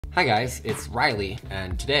Hi guys, it's Riley,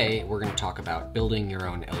 and today we're going to talk about building your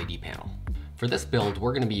own LED panel. For this build,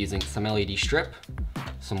 we're going to be using some LED strip,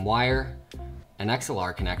 some wire, an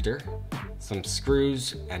XLR connector, some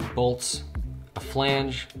screws and bolts, a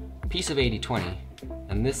flange, a piece of 80/20,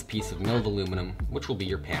 and this piece of milled aluminum, which will be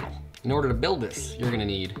your panel. In order to build this, you're going to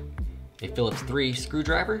need a Phillips 3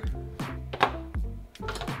 screwdriver,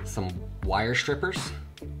 some wire strippers.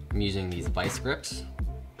 I'm using these vice grips,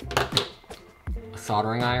 a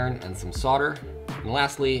soldering iron and some solder, and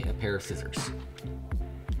lastly, a pair of scissors.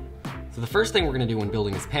 So the first thing we're going to do when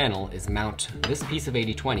building this panel is mount this piece of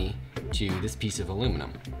 80/20 to this piece of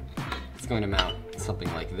aluminum. It's going to mount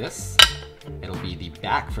something like this. It'll be the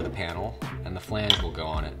back for the panel, and the flange will go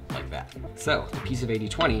on it like that. So the piece of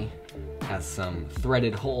 80/20 has some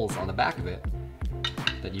threaded holes on the back of it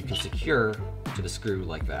that you can secure to the screw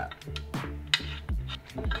like that.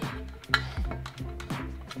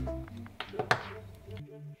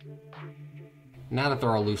 Now that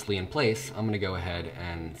they're all loosely in place, I'm going to go ahead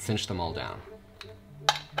and cinch them all down.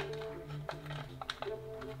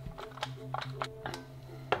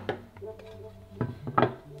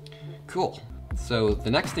 Cool. So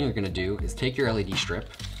the next thing you're going to do is take your LED strip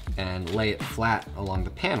and lay it flat along the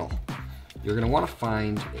panel. You're going to want to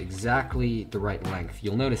find exactly the right length.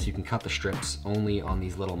 You'll notice you can cut the strips only on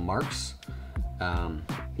these little marks. Now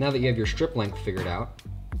that you have your strip length figured out,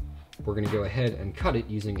 we're going to go ahead and cut it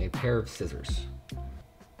using a pair of scissors.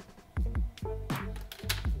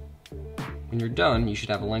 When you're done, you should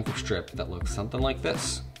have a length of strip that looks something like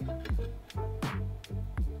this.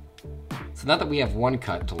 So now that we have one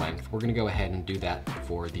cut to length, we're going to go ahead and do that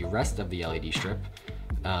for the rest of the LED strip.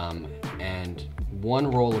 And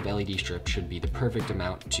one roll of LED strip should be the perfect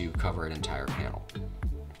amount to cover an entire panel.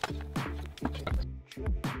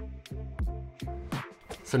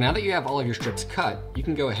 So now that you have all of your strips cut, you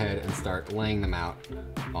can go ahead and start laying them out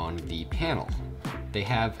on the panel. They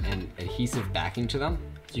have an adhesive backing to them,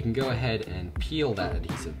 so you can go ahead and peel that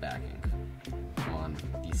adhesive backing on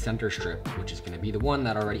the center strip, which is going to be the one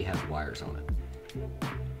that already has wires on it.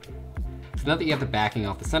 So now that you have the backing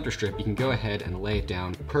off the center strip, you can go ahead and lay it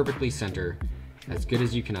down perfectly center, as good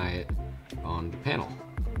as you can eye it on the panel.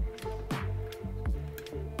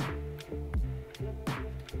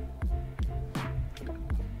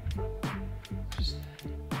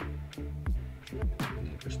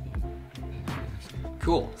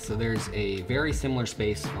 Cool, so there's a very similar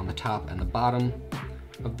space on the top and the bottom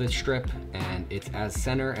of the strip, and it's as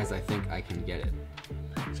center as I think I can get it.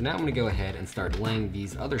 So now I'm going to go ahead and start laying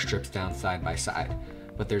these other strips down side by side.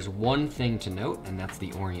 But there's one thing to note, and that's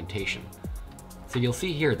the orientation. So you'll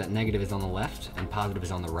see here that negative is on the left and positive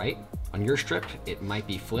is on the right. On your strip, it might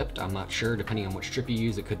be flipped. I'm not sure. Depending on what strip you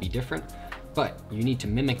use, it could be different. But you need to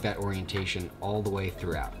mimic that orientation all the way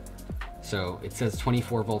throughout. So it says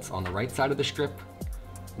 24 volts on the right side of the strip.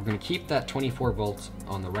 We're going to keep that 24 volts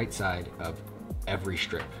on the right side of every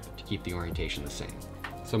strip to keep the orientation the same.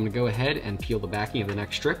 So I'm going to go ahead and peel the backing of the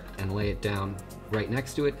next strip and lay it down right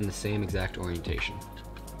next to it in the same exact orientation.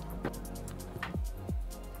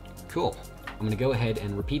 Cool. I'm going to go ahead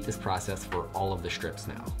and repeat this process for all of the strips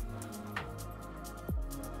now.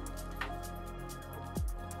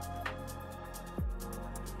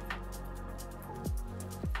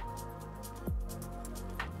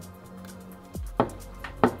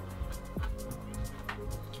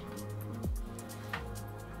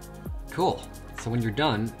 Cool. So when you're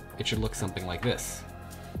done, it should look something like this.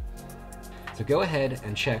 So go ahead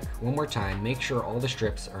and check one more time, make sure all the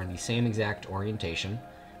strips are in the same exact orientation,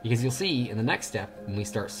 because you'll see in the next step, when we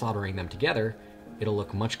start soldering them together, it'll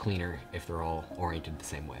look much cleaner if they're all oriented the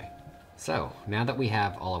same way. So now that we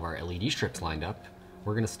have all of our LED strips lined up,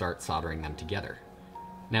 we're going to start soldering them together.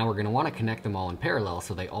 Now we're going to want to connect them all in parallel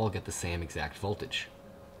so they all get the same exact voltage.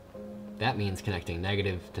 That means connecting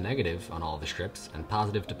negative to negative on all the strips and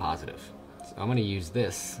positive to positive. So I'm going to use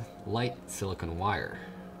this light silicone wire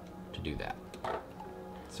to do that.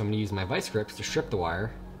 So I'm going to use my vice grips to strip the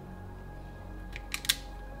wire.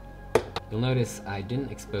 You'll notice I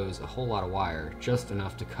didn't expose a whole lot of wire, just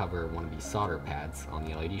enough to cover one of these solder pads on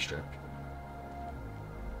the LED strip.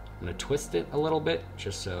 I'm going to twist it a little bit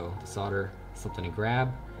just so the solder has something to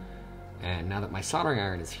grab. And now that my soldering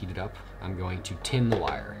iron is heated up, I'm going to tin the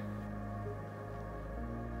wire.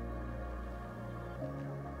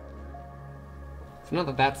 So now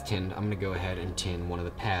that that's tinned, I'm going to go ahead and tin one of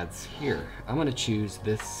the pads here. I'm going to choose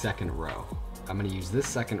this second row. I'm going to use this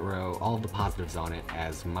second row, all of the positives on it,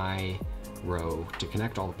 as my row to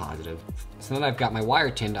connect all the positives. So now that I've got my wire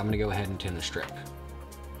tinned, I'm going to go ahead and tin the strip.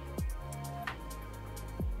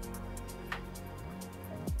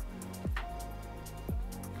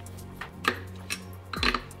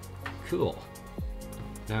 Cool.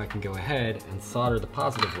 Now I can go ahead and solder the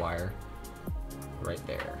positive wire right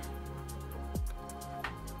there.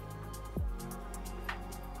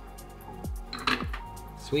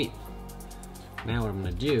 Sweet. Now what I'm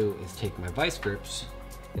going to do is take my vice grips,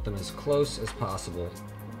 get them as close as possible,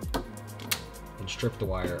 and strip the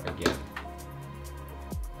wire again.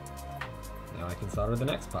 Now I can solder the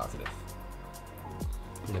next positive.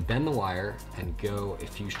 I'm going to bend the wire and go a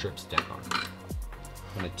few strips down.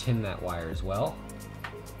 I'm going to tin that wire as well.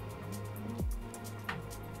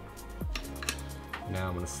 Now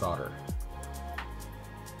I'm going to solder.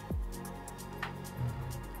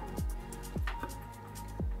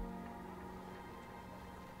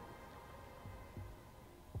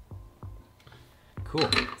 Cool,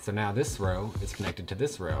 so now this row is connected to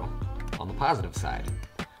this row on the positive side.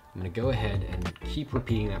 I'm going to go ahead and keep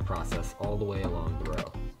repeating that process all the way along the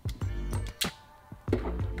row.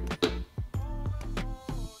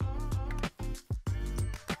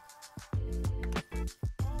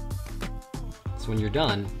 So when you're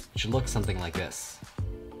done, it should look something like this.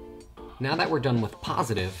 Now that we're done with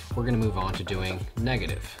positive, we're going to move on to doing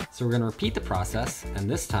negative. So we're going to repeat the process, and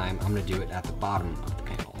this time I'm going to do it at the bottom of the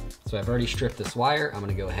panel. So I've already stripped this wire. I'm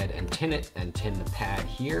going to go ahead and tin it and tin the pad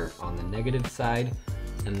here on the negative side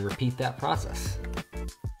and repeat that process.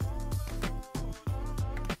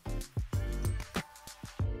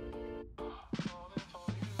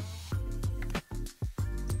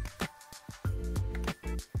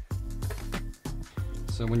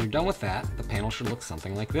 So when you're done with that, the panel should look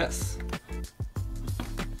something like this.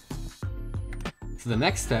 So the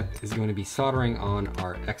next step is going to be soldering on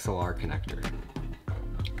our XLR connector.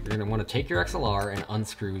 You're going to want to take your XLR and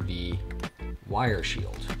unscrew the wire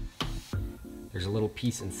shield. There's a little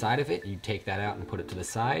piece inside of it. You take that out and put it to the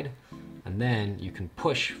side, and then you can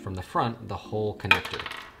push from the front the whole connector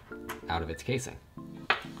out of its casing.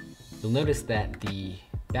 You'll notice that the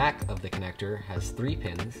back of the connector has 3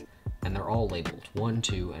 pins, and they're all labeled 1,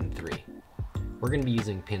 2, and 3. We're going to be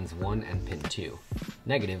using pins 1 and pin 2.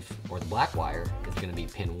 Negative, or the black wire, is going to be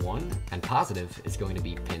pin 1, and positive is going to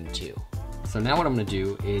be pin 2. So now what I'm going to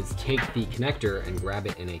do is take the connector and grab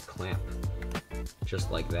it in a clamp, just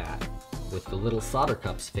like that, with the little solder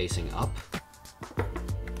cups facing up.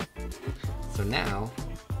 So now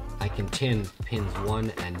I can tin pins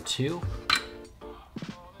 1 and 2.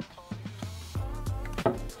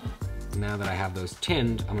 Now that I have those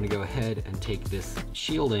tinned, I'm going to go ahead and take this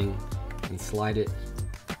shielding and slide it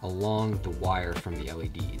along the wire from the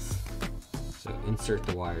LEDs. So insert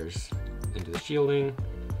the wires into the shielding,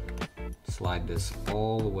 slide this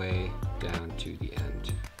all the way down to the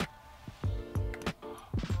end,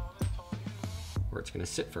 where it's going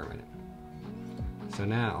to sit for a minute. So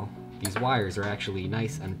now these wires are actually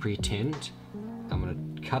nice and pre-tinned. I'm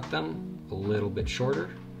going to cut them a little bit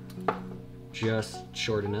shorter, just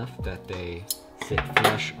short enough that they sit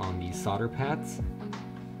flush on these solder pads.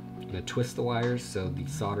 I'm going to twist the wires so the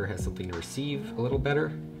solder has something to receive a little better,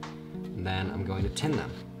 and then I'm going to tin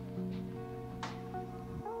them.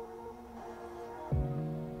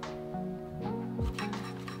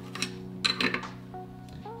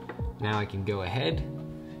 Now I can go ahead,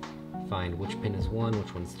 find which pin is 1,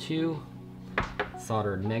 which one's 2,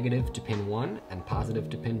 solder negative to pin 1 and positive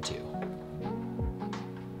to pin 2.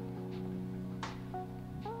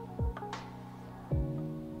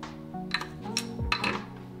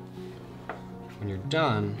 When you're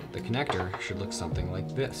done, the connector should look something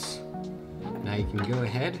like this. Now you can go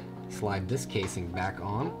ahead, slide this casing back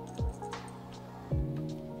on,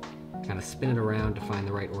 kind of spin it around to find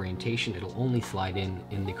the right orientation. It'll only slide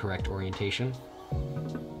in the correct orientation.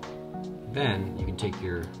 Then you can take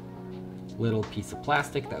your little piece of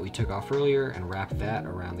plastic that we took off earlier and wrap that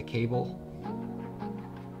around the cable.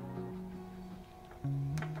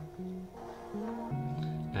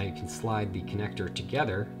 Now you can slide the connector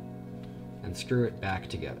together and screw it back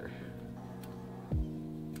together.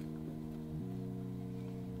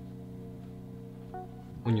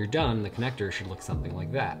 When you're done, the connector should look something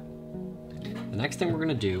like that. The next thing we're going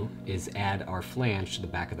to do is add our flange to the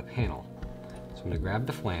back of the panel. So I'm going to grab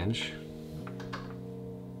the flange,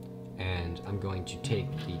 and I'm going to take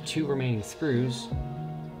the 2 remaining screws,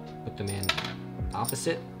 put them in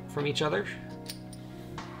opposite from each other,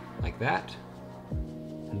 like that.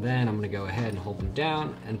 And then I'm going to go ahead and hold them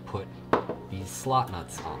down and put these slot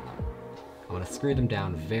nuts on them. I'm going to screw them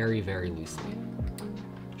down very, very loosely,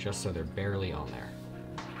 just so they're barely on there.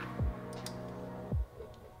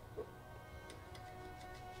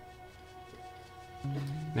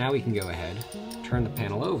 Now we can go ahead, turn the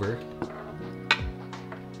panel over,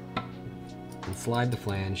 and slide the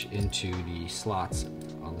flange into the slots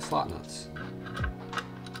on the slot nuts.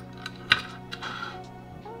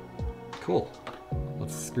 Cool.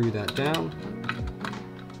 Let's screw that down.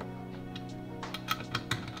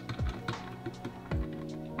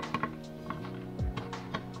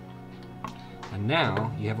 And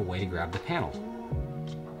now you have a way to grab the panel.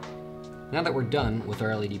 Now that we're done with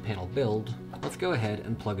our LED panel build, let's go ahead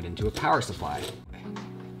and plug it into a power supply.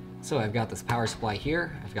 So I've got this power supply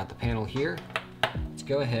here, I've got the panel here. Let's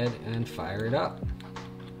go ahead and fire it up.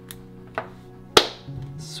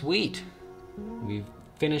 Sweet! We've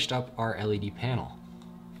finished up our LED panel.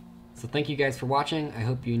 So thank you guys for watching. I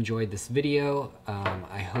hope you enjoyed this video.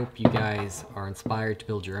 I hope you guys are inspired to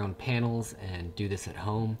build your own panels and do this at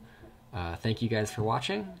home. Thank you guys for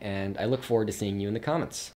watching, and I look forward to seeing you in the comments.